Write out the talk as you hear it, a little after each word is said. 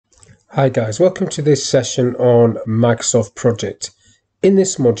Hi guys, welcome to this session on Microsoft Project. In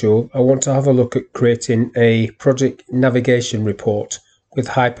this module, I want to have a look at creating a project navigation report with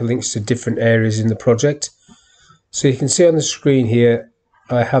hyperlinks to different areas in the project. So you can see on the screen here,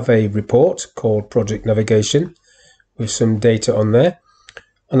 I have a report called Project Navigation with some data on there.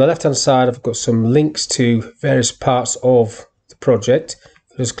 On the left hand side, I've got some links to various parts of the project.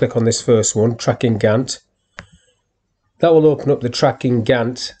 Just click on this first one, Tracking Gantt. That will open up the Tracking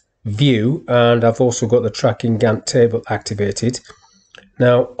Gantt view, and I've also got the Tracking Gantt table activated.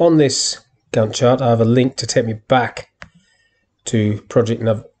 Now on this Gantt chart I have a link to take me back to project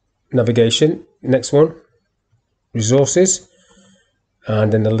navigation. Next one, resources,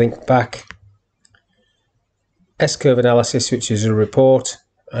 and then the link back, S-curve analysis, which is a report,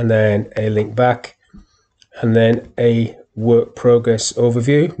 and then a link back, and then a work progress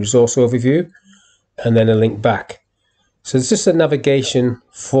overview, resource overview, and then a link back. So it's just a navigation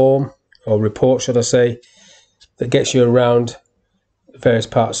form, or report should I say, that gets you around various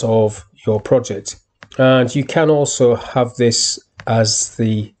parts of your project. And you can also have this as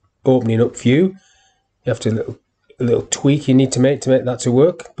the opening up view. You have to a little tweak you need to make that to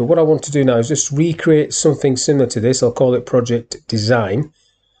work. But what I want to do now is just recreate something similar to this. I'll call it project design.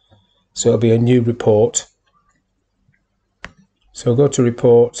 So it'll be a new report. So I'll go to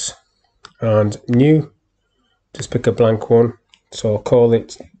reports and new. Just pick a blank one, so I'll call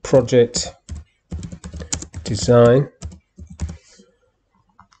it Project Design.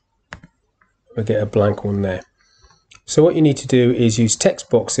 We'll get a blank one there. So what you need to do is use text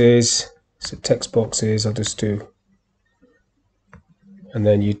boxes. So text boxes, I'll just do, and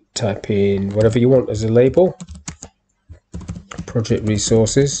then you type in whatever you want as a label. Project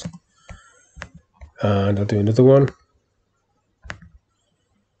Resources, and I'll do another one.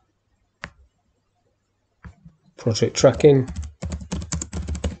 Project Tracking,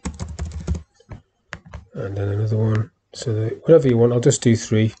 and then another one. So whatever you want, I'll just do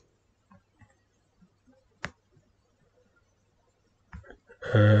 3.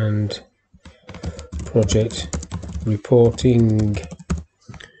 And Project Reporting.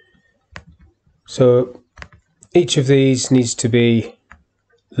 So each of these needs to be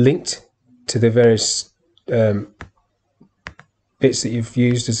linked to the various bits that you've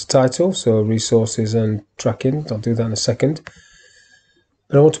used as a title, so resources and tracking. I'll do that in a second.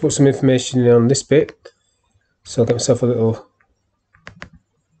 But I want to put some information on this bit, so I'll get myself a little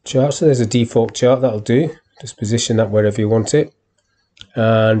chart. So there's a default chart, that'll do. Just position that wherever you want it.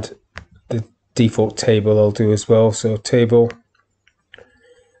 And the default table I'll do as well. So table,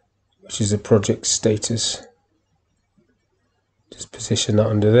 which is a project status. Just position that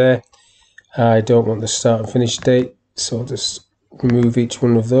under there. I don't want the start and finish date, so I'll just remove each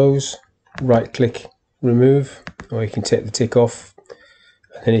one of those, right click, remove, or you can take the tick off,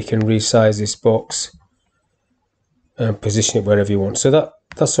 and then you can resize this box and position it wherever you want. So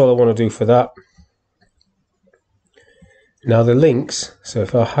that's all I want to do for that. Now the links, so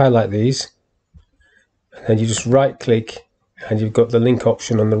if I highlight these, and then you just right click, and you've got the link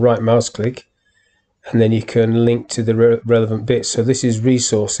option on the right mouse click, and then you can link to the relevant bits. So this is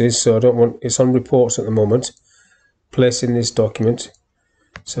resources, so I don't want, it's on reports at the moment. Place in this document,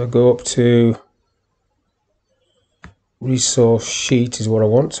 so I'll go up to resource sheet is what I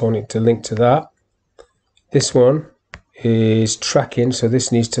want, so I want it to link to that. This one is tracking, so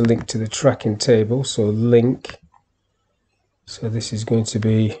this needs to link to the tracking table, so link, so this is going to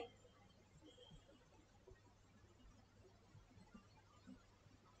be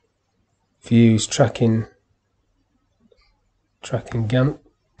views tracking Gantt,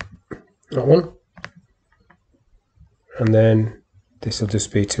 that one. And then this will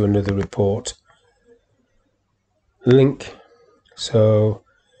just be to another report. Link, so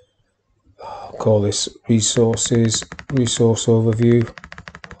I'll call this resources, resource overview.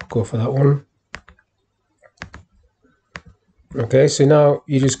 I'll go for that one. Okay, so now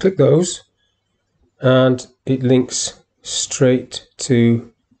you just click those and it links straight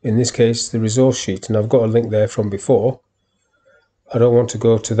to, in this case, the resource sheet. And I've got a link there from before. I don't want to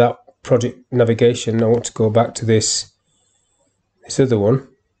go to that project navigation. I want to go back to this other one,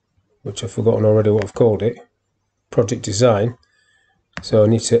 which I've forgotten already what I've called it, project design. So I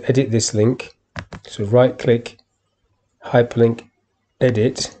need to edit this link, so right click, hyperlink,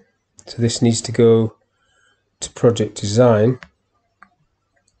 edit. So this needs to go to project design.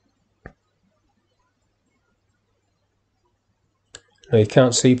 Now you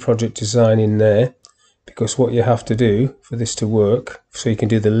can't see project design in there, because what you have to do for this to work, so you can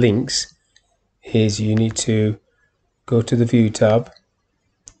do the links, is you need to go to the View tab,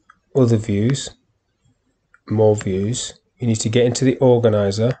 Other Views, More Views. You need to get into the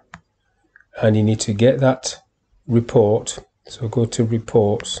organizer and you need to get that report. So go to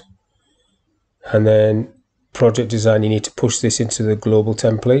reports, and then project design, you need to push this into the global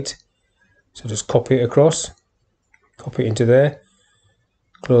template. So just copy it across, copy it into there,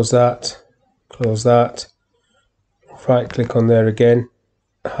 close that, right click on there again,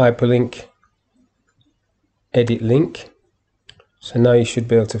 hyperlink, edit link. So now you should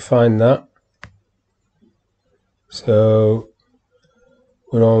be able to find that. So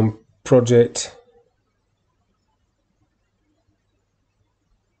we're on project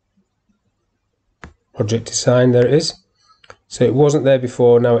design, there it is. So it wasn't there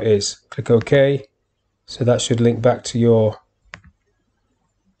before, now it is. Click OK. So that should link back to your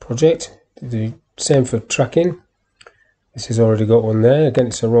project. The same for tracking. This has already got one there. Again,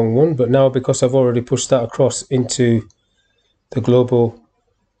 it's a wrong one, but now because I've already pushed that across into the global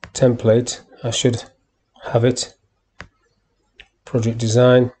template, I should have it. Project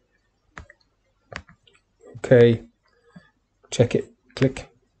design. OK. Check it. Click.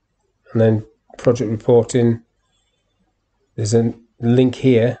 And then project reporting. There's a link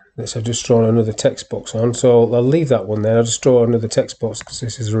here that I've just drawn another text box on, so I'll leave that one there. I'll just draw another text box because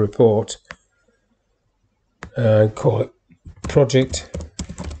this is a report, and call it project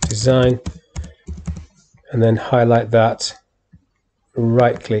design, and then highlight that,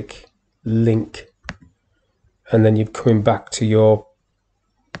 right click, link, and then you're coming back to your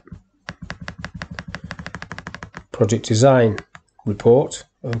project design report.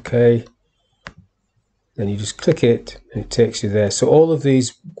 Okay. Then you just click it and it takes you there. So all of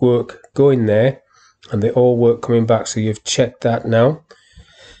these work going there, and they all work coming back. So you've checked that now.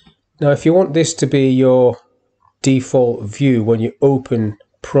 Now if you want this to be your default view when you open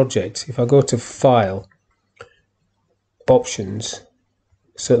project, if I go to file, options,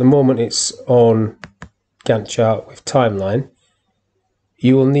 so at the moment it's on Gantt chart with timeline,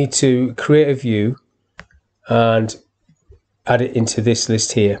 you will need to create a view and add it into this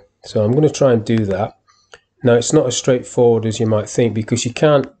list here. So I'm going to try and do that. Now it's not as straightforward as you might think, because you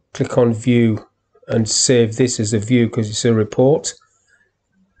can't click on view and save this as a view because it's a report.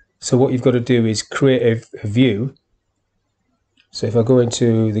 So what you've got to do is create a view. So if I go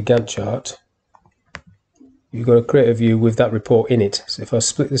into the Gantt chart, you've got to create a view with that report in it. So if I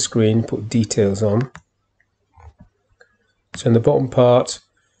split the screen, put details on. So in the bottom part,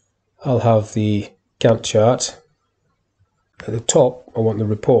 I'll have the Gantt chart. At the top, I want the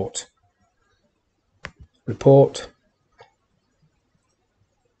report. Report,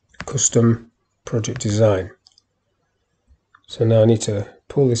 custom project design. So now I need to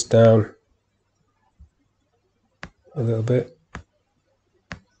pull this down a little bit.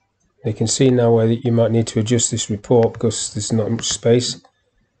 You can see now where you might need to adjust this report because there's not much space.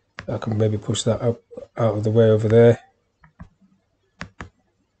 I can maybe push that out of the way over there.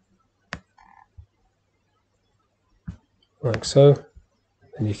 Like so.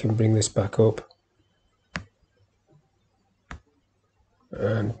 And you can bring this back up.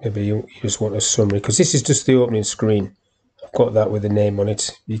 And maybe you just want a summary, because this is just the opening screen. I've got that with a name on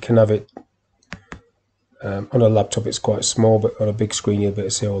it. You can have it on a laptop, it's quite small, but on a big screen you'll be able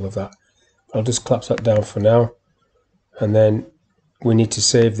to see all of that. I'll just collapse that down for now, and then we need to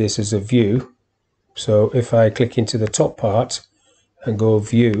save this as a view. So if I click into the top part and go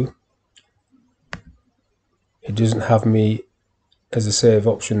view, it doesn't have me as a save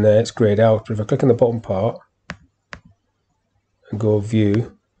option there, it's grayed out. But if I click on the bottom part and go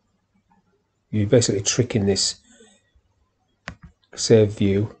view, you're basically tricking this save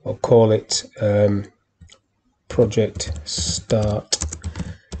view. I'll call it project start.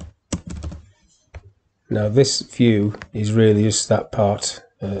 Now this view is really just that part,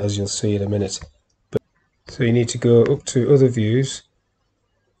 as you'll see in a minute. So you need to go up to other views,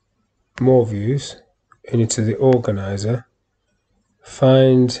 more views, and into the organizer,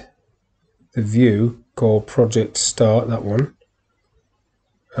 find the view called project start, that one,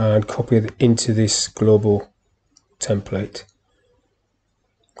 and copy it into this global template.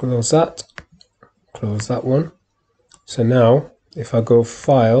 Close that one. So now if I go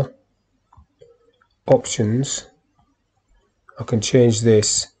file, options, I can change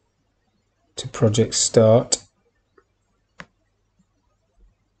this to project start.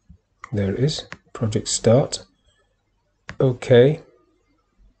 There it is, project start. Okay.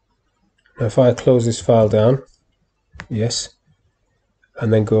 Now if I close this file down, yes,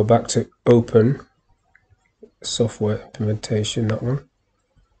 and then go back to open software implementation, that one,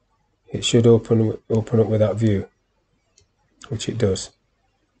 it should open up with that view, which it does.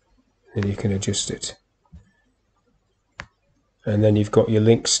 Then you can adjust it, and then you've got your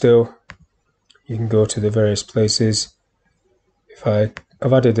links still. You can go to the various places. If I've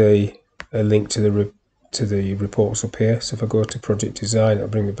added a a link to the reports up here. So if I go to project design, it'll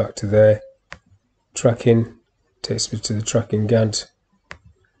bring me back to there. Tracking takes me to the tracking Gantt,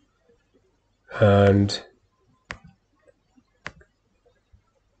 and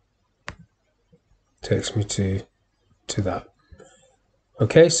takes me to that.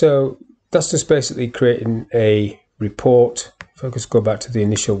 Okay, so that's just basically creating a report. If I just go back to the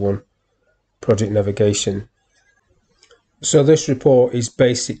initial one, project navigation. So this report is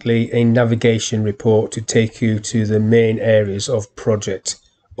basically a navigation report to take you to the main areas of project,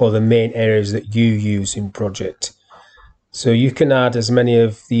 or the main areas that you use in project. So you can add as many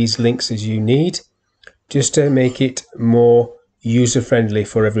of these links as you need, just to make it more user-friendly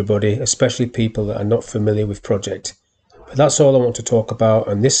for everybody, especially people that are not familiar with project. But that's all I want to talk about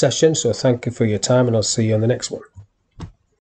in this session, so thank you for your time, and I'll see you on the next one.